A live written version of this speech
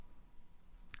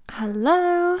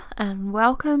Hello and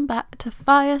welcome back to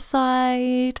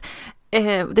Fireside.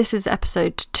 This is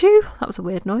episode 2. That was a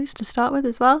weird noise to start with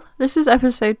as well. This is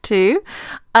episode 2.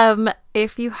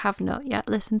 If you have not yet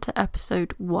listened to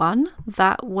episode 1,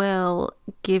 that will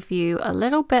give you a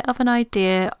little bit of an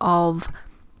idea of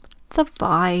the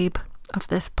vibe of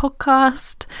this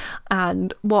podcast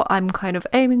and what I'm kind of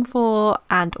aiming for,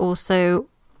 and also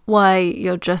why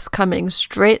you're just coming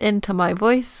straight into my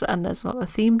voice and there's not a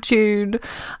theme tune.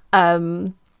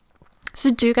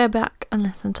 So do go back and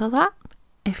listen to that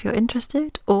if you're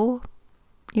interested, or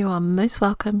you are most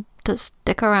welcome to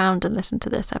stick around and listen to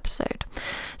this episode.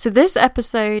 So this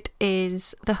episode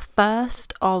is the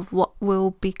first of what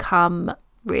will become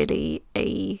really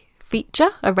a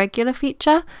regular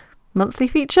feature, monthly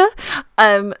feature.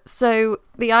 So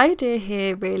the idea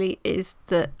here really is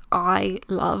that I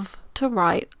love to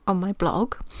write on my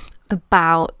blog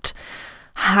about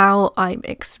how I'm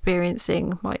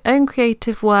experiencing my own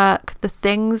creative work, the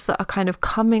things that are kind of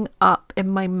coming up in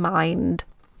my mind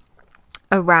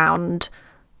around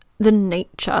the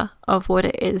nature of what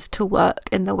it is to work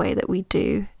in the way that we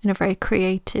do in a very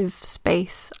creative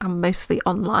space and mostly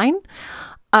online.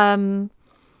 And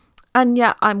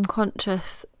yeah, I'm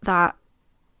conscious that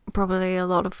probably a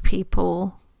lot of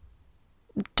people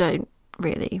don't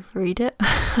really read it.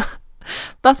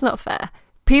 That's not fair.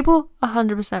 People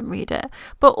 100% read it,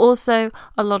 but also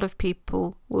a lot of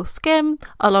people will skim,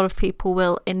 a lot of people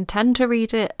will intend to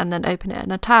read it and then open it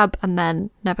in a tab and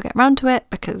then never get around to it,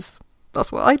 because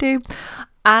that's what I do.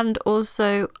 And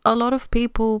also a lot of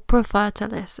people prefer to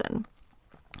listen.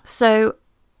 So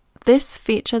this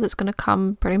feature that's going to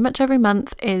come pretty much every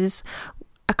month is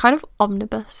a kind of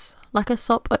omnibus, like a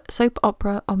soap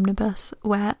opera omnibus,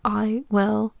 where I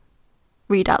will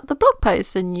read out the blog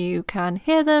posts and you can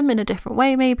hear them in a different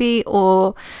way maybe,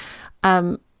 or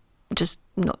just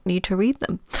not need to read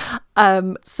them.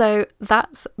 So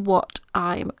that's what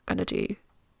I'm going to do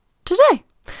today.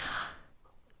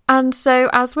 And so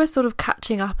as we're sort of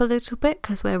catching up a little bit,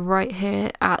 because we're right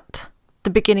here at the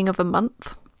beginning of a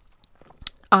month,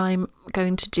 I'm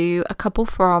going to do a couple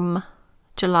from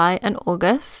July and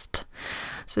August.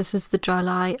 So this is the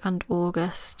July and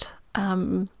August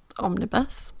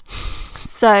omnibus.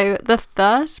 So the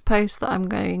first post that I'm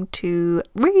going to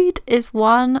read is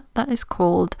one that is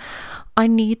called "I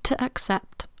Need to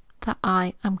Accept That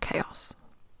I Am Chaos."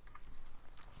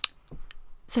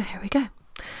 So here we go.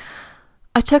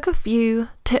 I took a few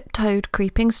tiptoed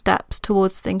creeping steps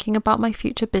towards thinking about my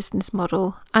future business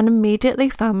model and immediately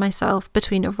found myself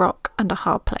between a rock and a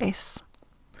hard place.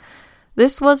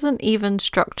 This wasn't even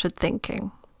structured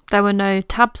thinking. There were no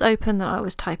tabs open that I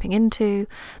was typing into.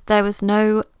 There was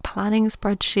no planning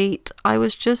spreadsheet. I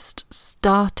was just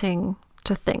starting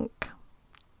to think,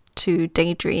 to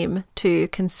daydream, to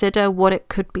consider what it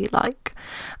could be like.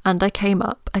 And I came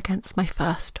up against my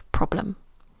first problem.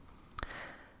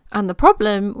 And the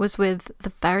problem was with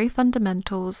the very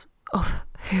fundamentals of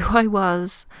who I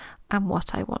was and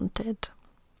what I wanted.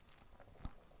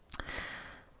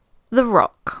 The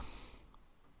rock.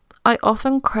 I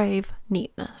often crave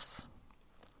neatness.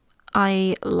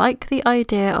 I like the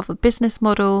idea of a business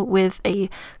model with a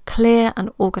clear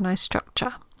and organised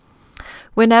structure.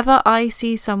 Whenever I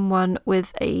see someone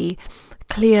with a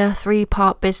clear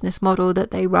 3-part business model that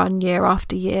they run year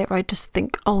after year, I just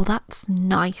think, oh, that's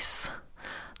nice.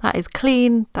 That is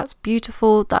clean, that's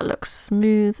beautiful, that looks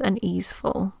smooth and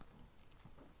easeful.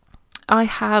 I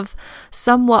have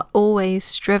somewhat always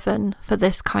striven for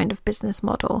this kind of business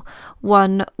model,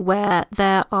 one where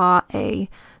there are a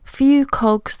few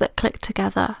cogs that click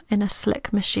together in a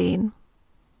slick machine.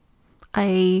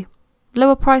 A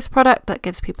lower price product that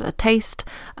gives people a taste,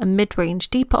 a mid-range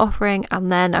deeper offering,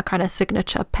 and then a kind of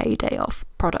signature payday off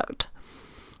product.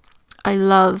 I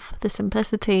love the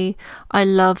simplicity. I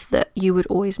love that you would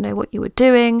always know what you were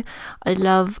doing. I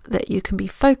love that you can be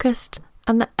focused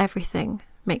and that everything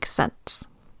makes sense.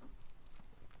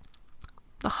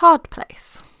 The hard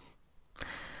place.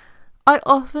 I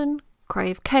often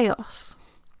crave chaos.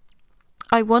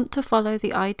 I want to follow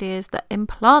the ideas that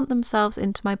implant themselves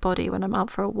into my body when I'm out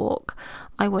for a walk.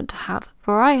 I want to have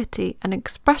variety and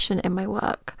expression in my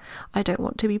work. I don't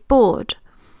want to be bored.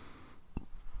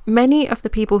 Many of the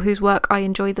people whose work I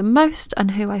enjoy the most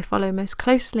and who I follow most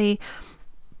closely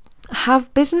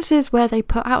have businesses where they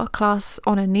put out a class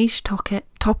on a niche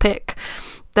topic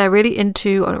they're really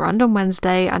into on a random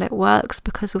Wednesday, and it works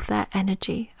because of their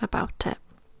energy about it.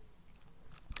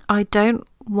 I don't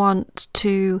want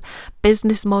to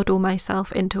business model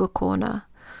myself into a corner.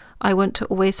 I want to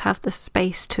always have the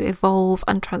space to evolve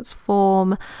and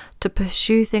transform, to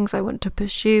pursue things I want to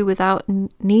pursue without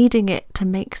needing it to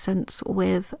make sense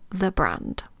with the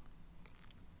brand.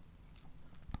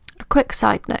 A quick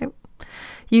side note.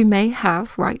 You may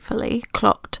have, rightfully,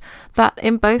 clocked that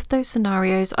in both those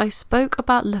scenarios I spoke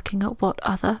about looking at what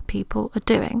other people are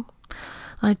doing.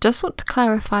 I just want to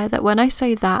clarify that when I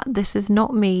say that, this is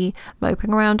not me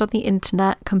moping around on the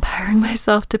internet comparing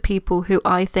myself to people who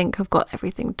I think have got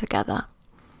everything together.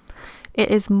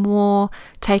 It is more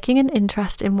taking an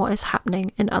interest in what is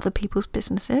happening in other people's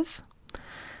businesses,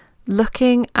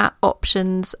 looking at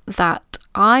options that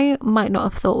I might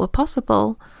not have thought were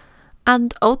possible,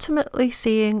 and ultimately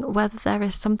seeing whether there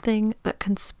is something that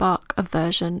can spark a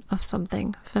version of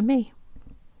something for me.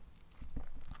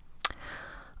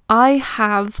 I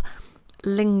have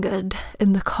lingered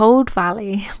in the cold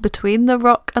valley between the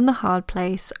rock and the hard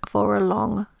place for a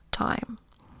long time.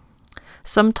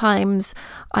 Sometimes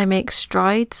I make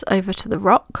strides over to the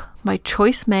rock, my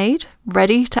choice made,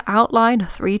 ready to outline a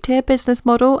 3-tier business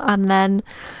model, and then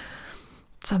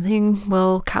something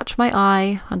will catch my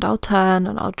eye and I'll turn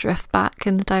and I'll drift back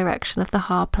in the direction of the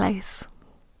hard place.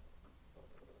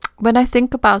 When I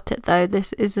think about it though,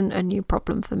 this isn't a new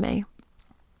problem for me.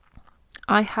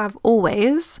 I have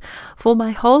always, for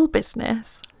my whole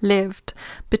business, lived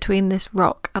between this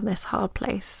rock and this hard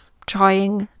place,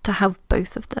 trying to have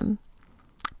both of them.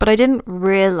 But I didn't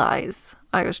realise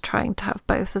I was trying to have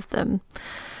both of them.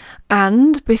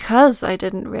 And because I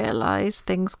didn't realise,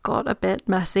 things got a bit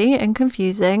messy and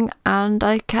confusing, and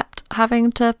I kept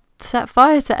having to set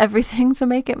fire to everything to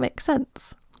make it make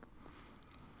sense.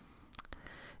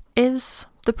 Is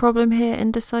the problem here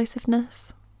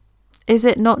indecisiveness? Is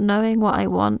it not knowing what I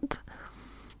want?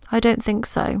 I don't think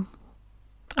so.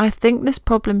 I think this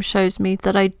problem shows me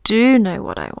that I do know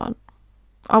what I want.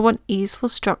 I want easeful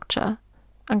structure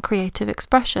and creative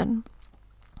expression.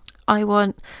 I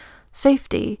want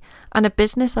safety and a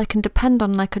business I can depend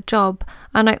on like a job,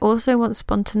 and I also want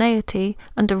spontaneity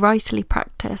and a writerly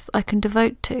practice I can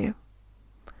devote to.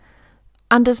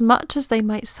 And as much as they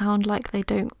might sound like they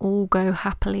don't all go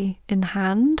happily in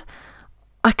hand,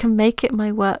 I can make it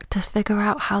my work to figure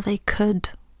out how they could.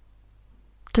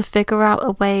 To figure out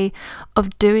a way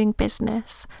of doing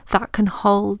business that can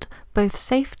hold both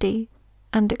safety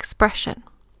and expression.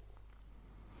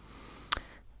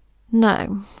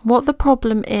 No, what the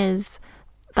problem is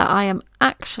that I am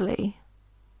actually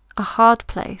a hard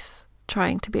place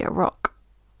trying to be a rock.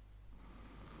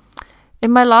 In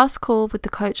my last call with the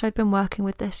coach I'd been working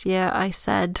with this year, I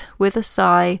said with a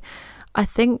sigh, I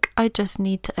think I just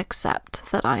need to accept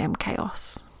that I am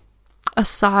chaos. A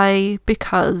sigh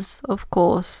because, of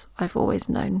course, I've always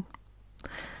known.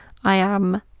 I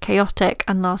am chaotic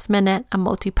and last minute and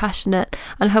multi-passionate,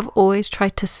 and have always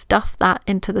tried to stuff that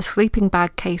into the sleeping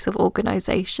bag case of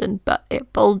organisation, but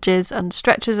it bulges and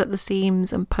stretches at the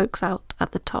seams and pokes out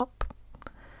at the top.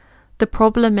 The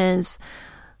problem is,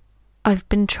 I've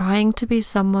been trying to be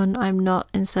someone I'm not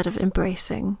instead of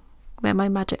embracing where my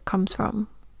magic comes from.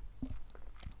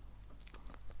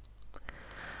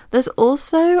 There's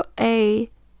also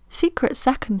a secret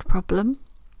second problem.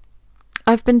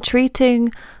 I've been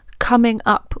treating coming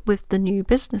up with the new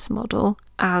business model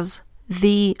as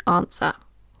the answer,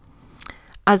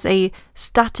 as a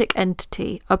static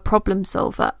entity, a problem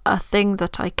solver, a thing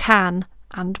that I can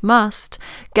and must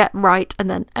get right, and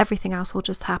then everything else will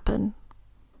just happen.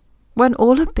 When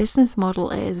all a business model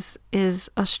is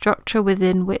a structure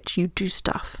within which you do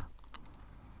stuff.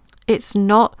 It's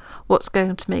not what's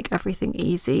going to make everything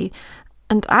easy.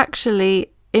 And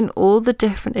actually, in all the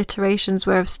different iterations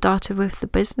where I've started with the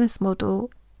business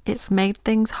model, it's made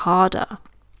things harder.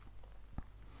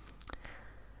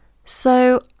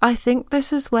 So I think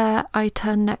this is where I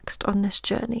turn next on this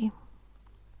journey.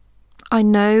 I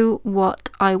know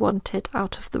what I wanted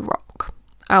out of the rock,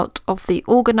 out of the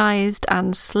organised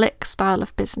and slick style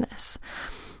of business.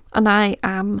 And I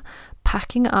am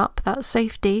packing up that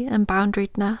safety and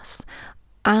boundariedness,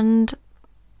 and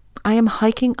I am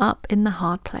hiking up in the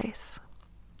hard place.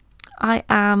 I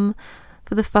am,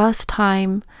 for the first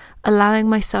time, allowing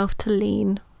myself to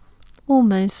lean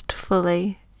almost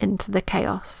fully into the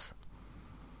chaos.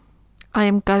 I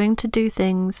am going to do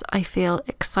things I feel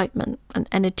excitement and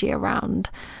energy around,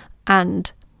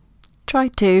 and try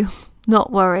to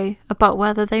not worry about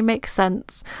whether they make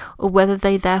sense or whether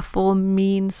they therefore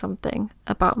mean something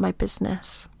about my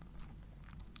business.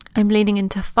 I'm leaning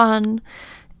into fun,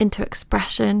 into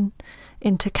expression,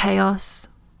 into chaos,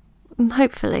 and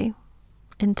hopefully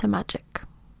into magic.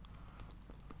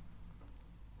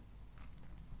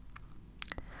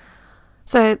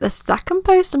 So the second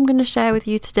post I'm going to share with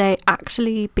you today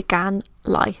actually began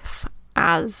life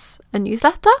as a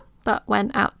newsletter that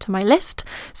went out to my list.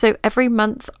 So every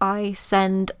month I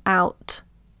send out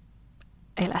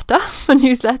a letter, a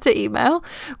newsletter email,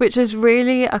 which is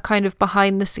really a kind of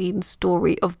behind the scenes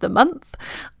story of the month.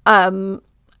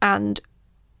 And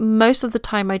most of the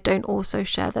time I don't also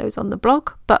share those on the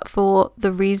blog, but for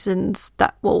the reasons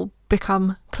that will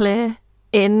become clear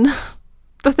in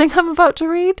the thing I'm about to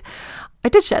read, I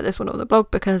did share this one on the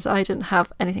blog because I didn't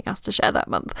have anything else to share that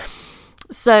month.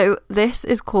 So this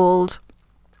is called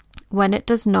When It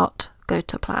Does Not Go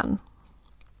to Plan.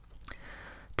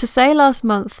 To say last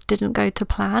month didn't go to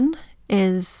plan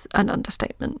is an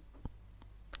understatement.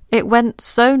 It went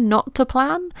so not to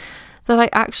plan that I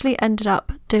actually ended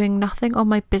up doing nothing on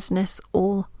my business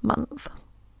all month.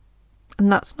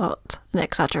 And that's not an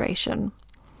exaggeration.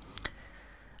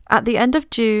 At the end of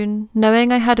June,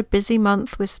 knowing I had a busy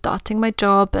month with starting my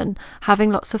job and having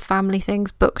lots of family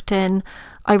things booked in,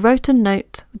 I wrote a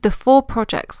note with the 4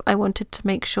 projects I wanted to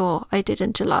make sure I did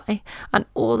in July and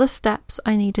all the steps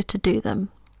I needed to do them.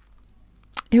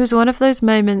 It was one of those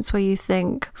moments where you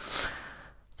think,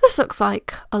 this looks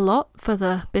like a lot for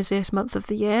the busiest month of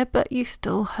the year, but you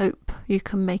still hope you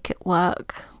can make it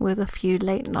work with a few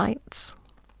late nights.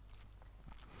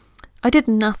 I did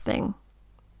nothing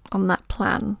on that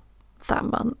plan that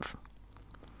month.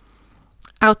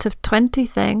 Out of 20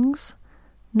 things,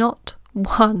 not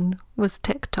one was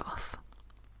ticked off.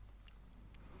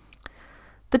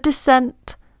 The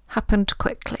descent happened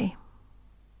quickly.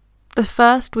 The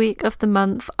first week of the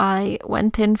month, I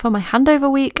went in for my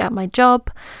handover week at my job.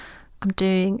 I'm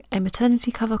doing a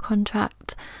maternity cover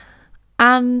contract,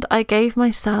 and I gave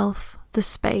myself the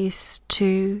space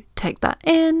to take that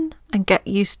in and get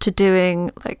used to doing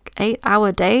like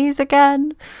 8-hour days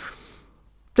again.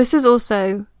 This is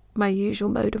also my usual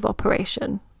mode of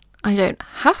operation. I don't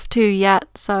have to yet,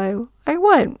 so I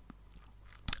won't.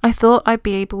 I thought I'd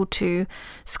be able to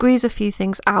squeeze a few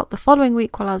things out the following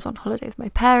week while I was on holiday with my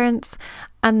parents,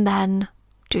 and then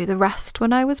do the rest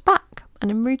when I was back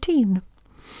and in routine.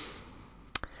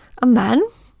 And then,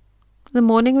 the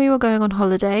morning we were going on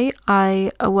holiday,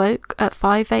 I awoke at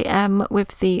 5 a.m.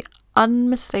 with the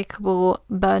unmistakable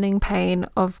burning pain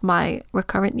of my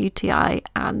recurrent UTI,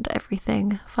 and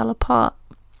everything fell apart.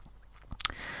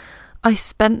 I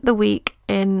spent the week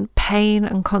in pain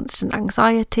and constant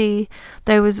anxiety.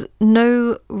 There was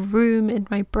no room in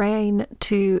my brain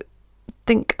to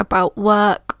think about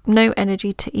work, no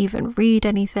energy to even read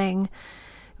anything.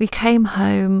 We came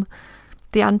home,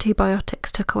 the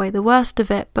antibiotics took away the worst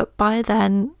of it, but by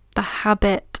then the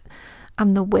habit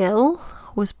and the will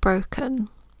was broken.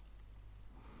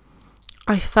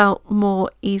 I felt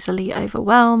more easily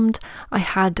overwhelmed. I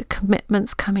had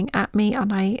commitments coming at me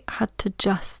and I had to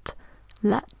just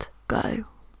let go.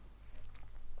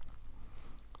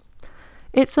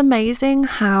 It's amazing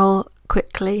how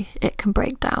quickly it can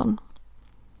break down.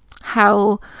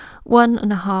 How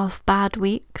 1.5 bad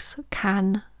weeks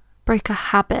can break a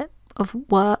habit of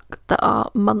work that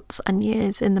are months and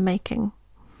years in the making.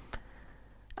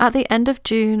 At the end of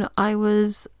June, I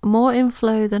was more in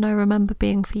flow than I remember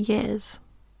being for years.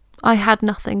 I had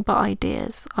nothing but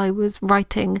ideas. I was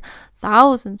writing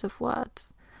thousands of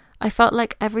words. I felt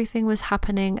like everything was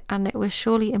happening and it was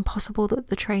surely impossible that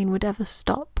the train would ever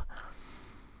stop.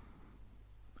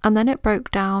 And then it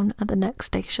broke down at the next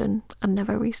station and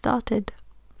never restarted.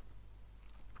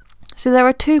 So there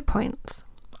are 2 points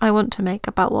I want to make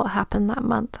about what happened that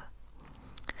month.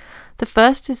 The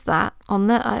first is that, on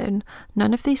their own,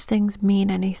 none of these things mean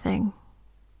anything.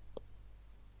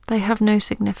 They have no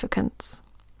significance.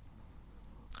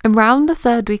 Around the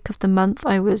 3rd week of the month,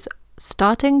 I was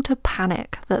starting to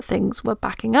panic that things were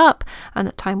backing up and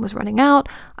that time was running out.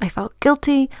 I felt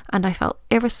guilty and I felt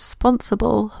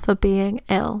irresponsible for being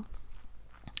ill.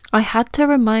 I had to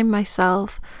remind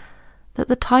myself that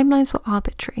the timelines were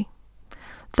arbitrary,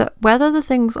 that whether the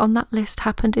things on that list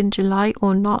happened in July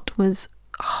or not was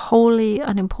wholly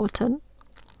unimportant.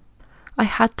 I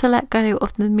had to let go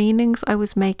of the meanings I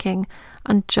was making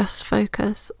and just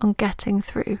focus on getting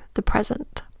through the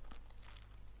present.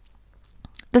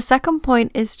 The second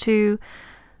point is to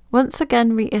once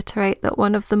again reiterate that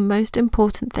one of the most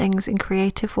important things in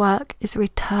creative work is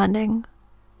returning.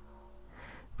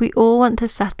 We all want to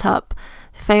set up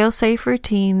fail-safe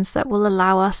routines that will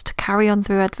allow us to carry on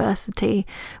through adversity.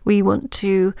 We want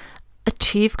to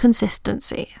achieve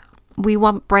consistency. We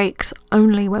want breaks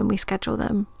only when we schedule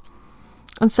them.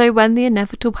 And so when the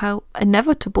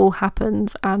inevitable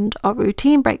happens and our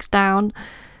routine breaks down,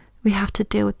 we have to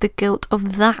deal with the guilt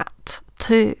of that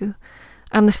too,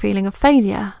 and the feeling of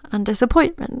failure and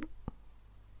disappointment.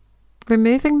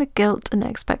 Removing the guilt and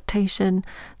expectation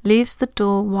leaves the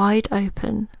door wide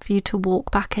open for you to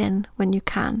walk back in when you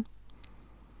can.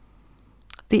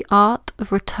 The art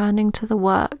of returning to the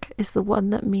work is the one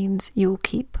that means you'll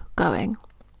keep going.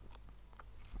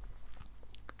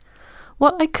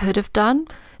 What I could have done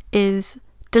is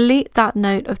delete that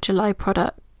note of July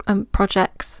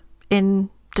projects in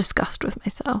disgust with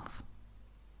myself.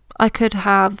 I could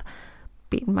have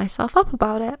beaten myself up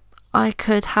about it. I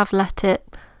could have let it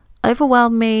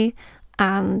overwhelm me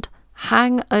and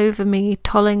hang over me,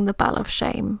 tolling the bell of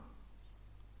shame.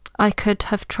 I could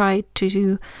have tried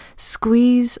to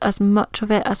squeeze as much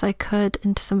of it as I could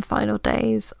into some final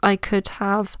days. I could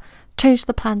have changed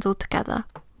the plans altogether.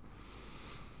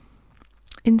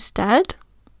 Instead,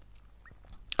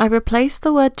 I replaced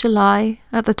the word July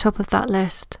at the top of that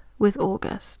list with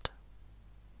August.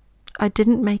 I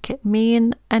didn't make it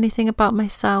mean anything about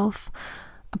myself,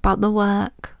 about the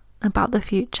work, about the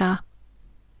future.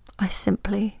 I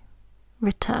simply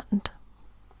returned.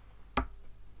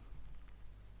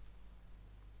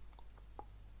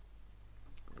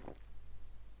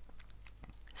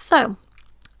 So,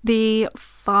 the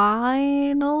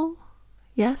final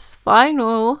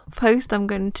post I'm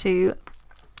going to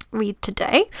read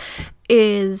today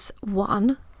is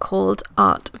one called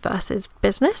Art versus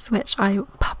Business, which I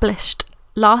published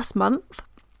last month,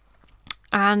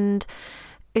 and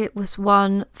it was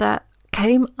one that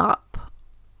came up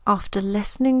after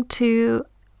listening to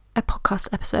a podcast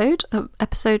episode, an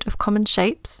episode of Common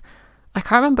Shapes. I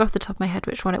can't remember off the top of my head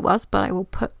which one it was, but I will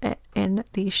put it in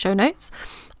the show notes.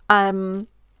 And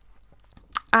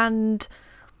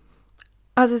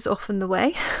as is often the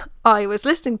way, I was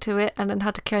listening to it and then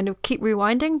had to kind of keep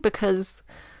rewinding because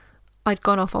I'd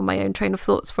gone off on my own train of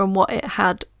thoughts from what it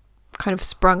had kind of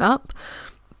sprung up.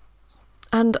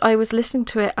 And I was listening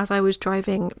to it as I was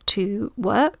driving to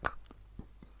work.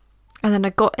 And then I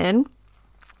got in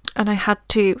and I had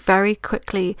to very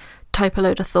quickly type a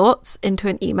load of thoughts into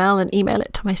an email and email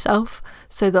it to myself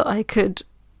so that I could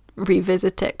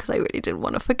revisit it because I really didn't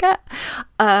want to forget.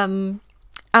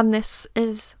 And this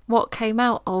is what came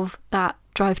out of that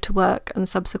drive to work and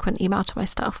subsequent email to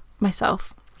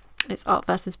myself. It's Art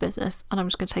versus Business, and I'm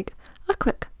just going to take a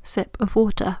quick sip of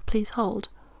water. Please hold.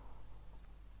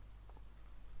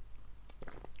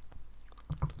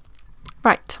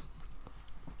 Right.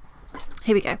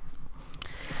 Here we go.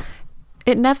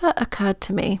 It never occurred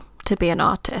to me to be an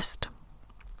artist.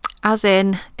 As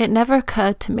in, it never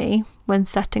occurred to me when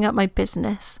setting up my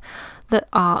business that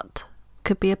art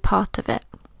could be a part of it.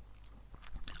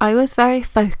 I was very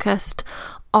focused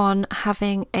on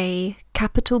having a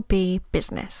capital B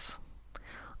business,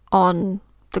 on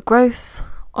the growth,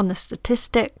 on the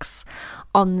statistics,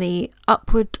 on the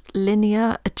upward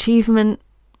linear achievement,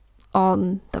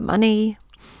 on the money.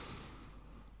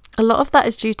 A lot of that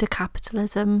is due to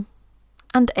capitalism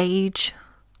and age.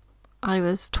 I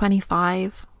was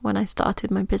 25 when I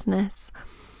started my business.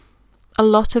 A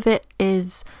lot of it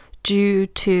is due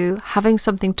to having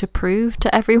something to prove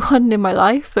to everyone in my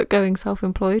life that going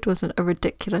self-employed wasn't a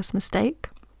ridiculous mistake.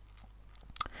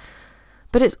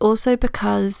 But it's also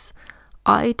because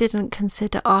I didn't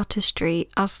consider artistry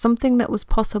as something that was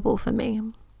possible for me.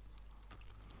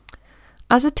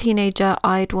 As a teenager,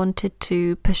 I'd wanted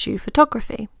to pursue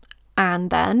photography, and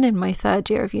then in my third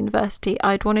year of university,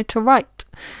 I'd wanted to write.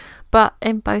 But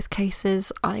in both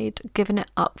cases, I'd given it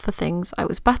up for things I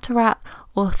was better at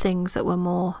or things that were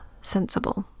more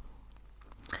sensible.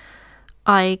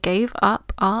 I gave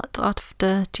up art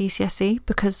after GCSE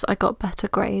because I got better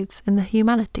grades in the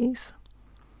humanities.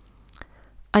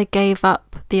 I gave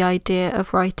up the idea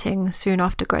of writing soon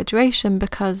after graduation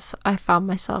because I found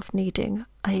myself needing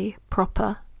a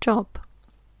proper job.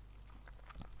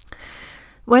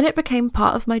 When it became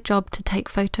part of my job to take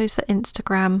photos for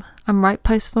Instagram and write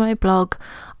posts for my blog,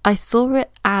 I saw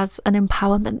it as an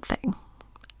empowerment thing.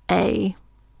 Hey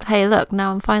look,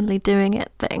 now I'm finally doing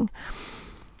it thing.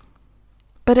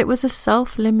 But it was a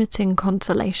self-limiting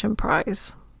consolation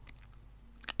prize.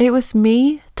 It was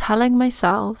me telling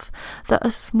myself that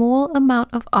a small amount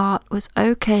of art was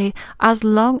okay as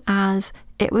long as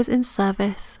it was in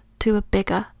service to a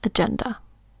bigger agenda.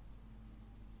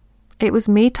 It was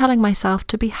me telling myself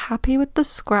to be happy with the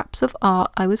scraps of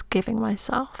art I was giving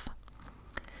myself.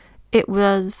 It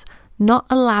was not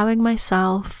allowing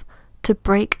myself to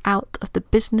break out of the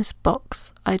business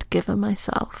box I'd given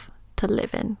myself to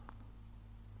live in.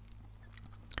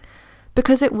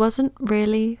 Because it wasn't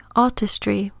really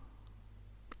artistry.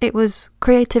 It was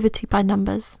creativity by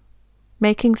numbers,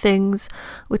 making things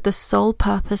with the sole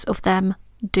purpose of them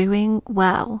doing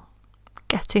well,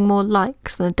 getting more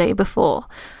likes than the day before,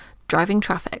 driving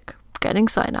traffic, getting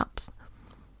sign-ups.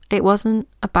 It wasn't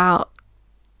about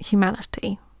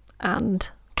humanity and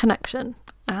connection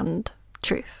and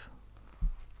truth.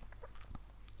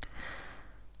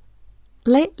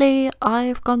 Lately,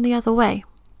 I've gone the other way.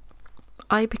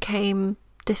 I became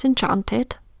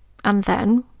disenchanted and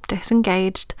then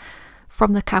disengaged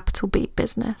from the capital B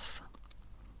business.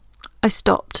 I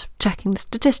stopped checking the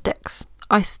statistics.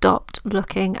 I stopped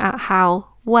looking at how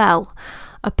well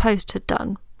a post had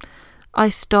done. I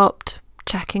stopped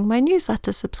checking my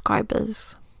newsletter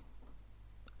subscribers.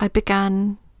 I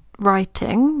began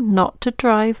writing not to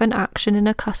drive an action in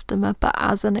a customer, but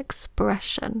as an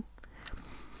expression.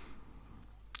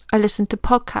 I listened to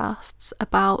podcasts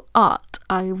about art.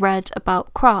 I read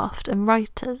about craft and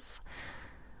writers.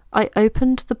 I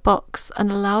opened the box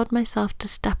and allowed myself to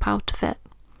step out of it.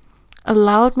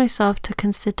 Allowed myself to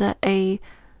consider a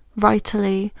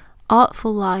vitally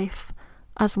artful life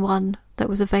as one that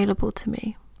was available to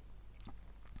me.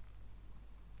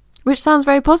 Which sounds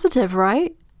very positive,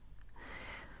 right?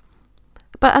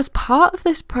 But as part of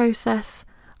this process,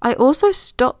 I also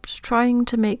stopped trying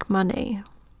to make money.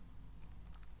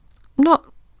 Not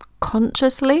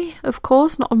consciously, of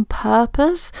course, not on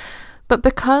purpose, but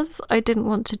because I didn't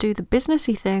want to do the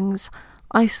businessy things,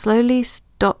 I slowly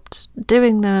stopped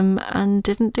doing them and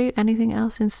didn't do anything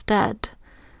else instead.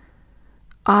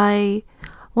 I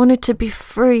wanted to be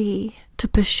free to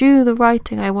pursue the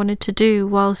writing I wanted to do,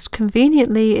 whilst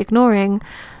conveniently ignoring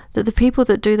that the people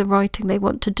that do the writing they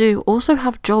want to do also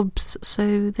have jobs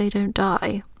so they don't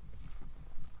die.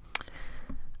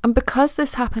 And because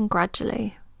this happened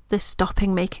gradually, this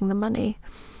stopping making the money,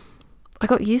 I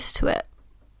got used to it.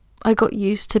 I got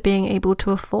used to being able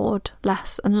to afford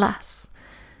less and less.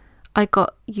 I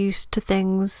got used to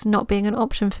things not being an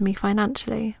option for me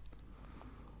financially.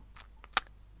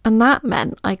 And that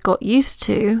meant I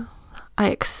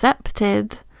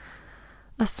accepted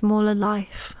a smaller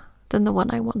life than the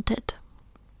one I wanted.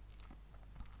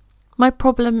 My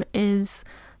problem is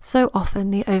so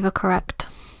often the overcorrect.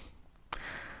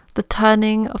 The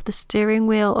turning of the steering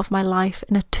wheel of my life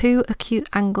in a too acute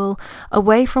angle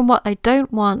away from what I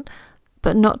don't want,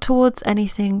 but not towards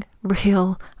anything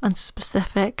real and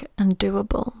specific and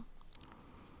doable.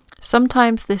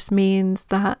 Sometimes this means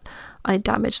that I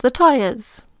damage the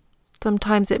tyres.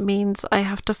 Sometimes it means I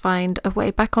have to find a way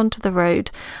back onto the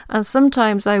road, and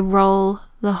sometimes I roll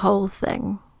the whole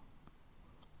thing.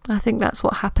 I think that's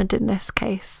what happened in this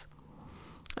case.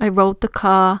 I rolled the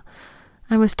car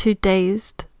and was too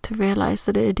dazed to realise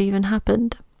that it had even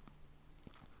happened.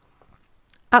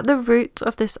 At the root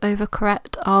of this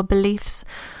overcorrect are beliefs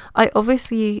I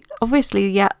obviously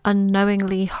yet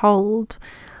unknowingly hold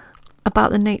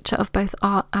about the nature of both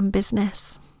art and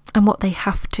business and what they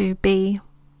have to be.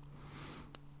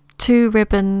 2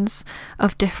 ribbons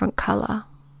of different colour,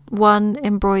 one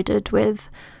embroidered with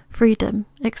freedom,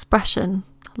 expression,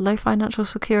 low financial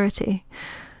security,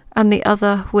 and the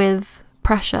other with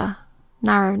pressure,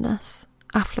 narrowness,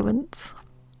 affluence.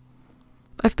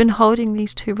 I've been holding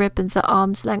these 2 ribbons at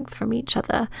arm's length from each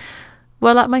other,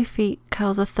 while at my feet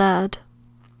curls a third,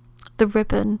 the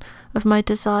ribbon of my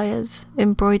desires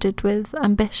embroidered with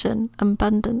ambition,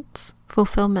 abundance,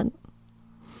 fulfillment.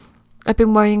 I've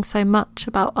been worrying so much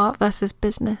about art versus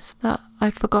business that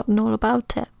I'd forgotten all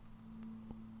about it.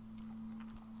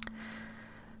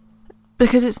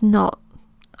 Because it's not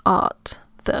art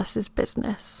versus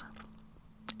business.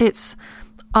 It's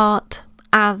art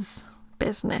as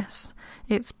business.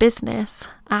 It's business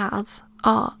as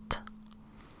art.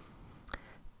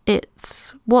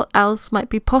 It's what else might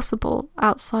be possible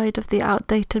outside of the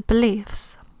outdated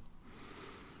beliefs.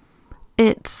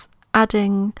 It's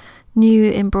adding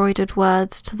new embroidered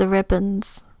words to the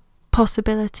ribbons,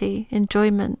 possibility,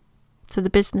 enjoyment to the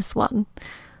business one,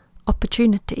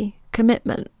 opportunity,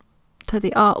 commitment to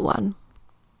the art one.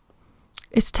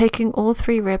 It's taking all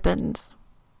 3 ribbons,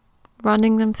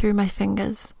 running them through my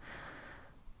fingers,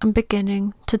 and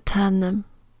beginning to turn them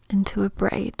into a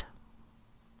braid.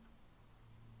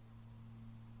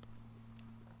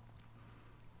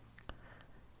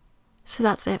 So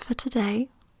that's it for today.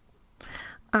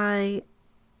 I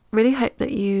really hope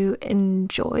that you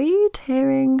enjoyed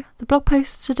hearing the blog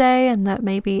posts today, and that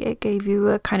maybe it gave you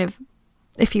a kind of,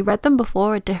 if you read them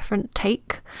before, a different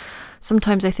take.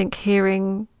 Sometimes I think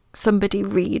hearing somebody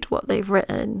read what they've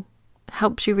written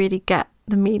helps you really get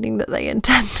the meaning that they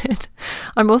intended.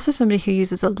 I'm also somebody who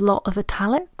uses a lot of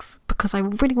italics because I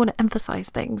really want to emphasize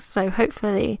things, so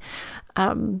hopefully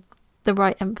the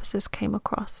right emphasis came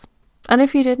across. And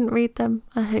if you didn't read them,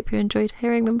 I hope you enjoyed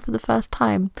hearing them for the first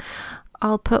time.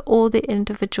 I'll put all the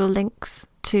individual links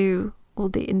to all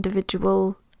the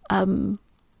individual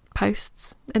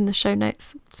posts in the show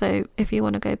notes, so if you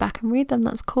want to go back and read them,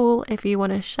 that's cool. If you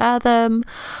want to share them,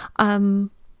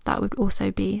 that would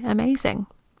also be amazing.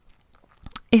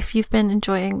 If you've been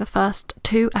enjoying the first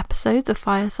 2 episodes of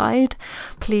Fireside,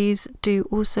 please do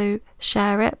also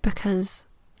share it, because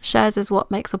shares is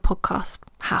what makes a podcast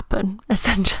happen,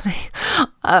 essentially.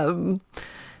 I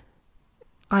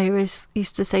always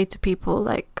used to say to people,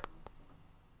 like,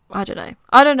 I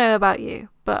don't know about you,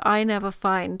 but I never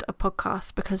find a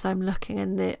podcast because I'm looking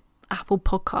in the Apple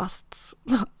Podcasts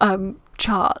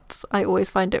charts. I always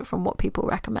find it from what people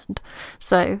recommend.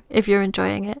 So if you're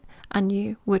enjoying it and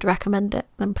you would recommend it,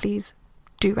 then please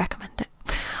do recommend it.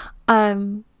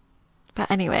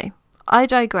 But anyway, I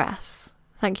digress.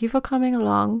 Thank you for coming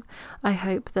along. I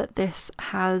hope that this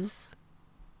has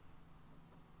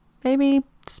maybe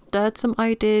stirred some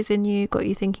ideas in you, got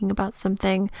you thinking about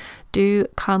something. Do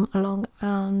come along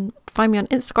and find me on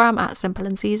Instagram at Simple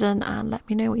and Season and let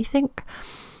me know what you think.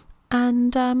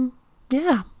 And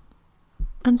yeah,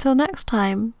 until next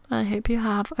time, I hope you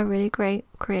have a really great,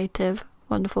 creative,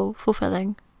 wonderful,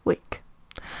 fulfilling week.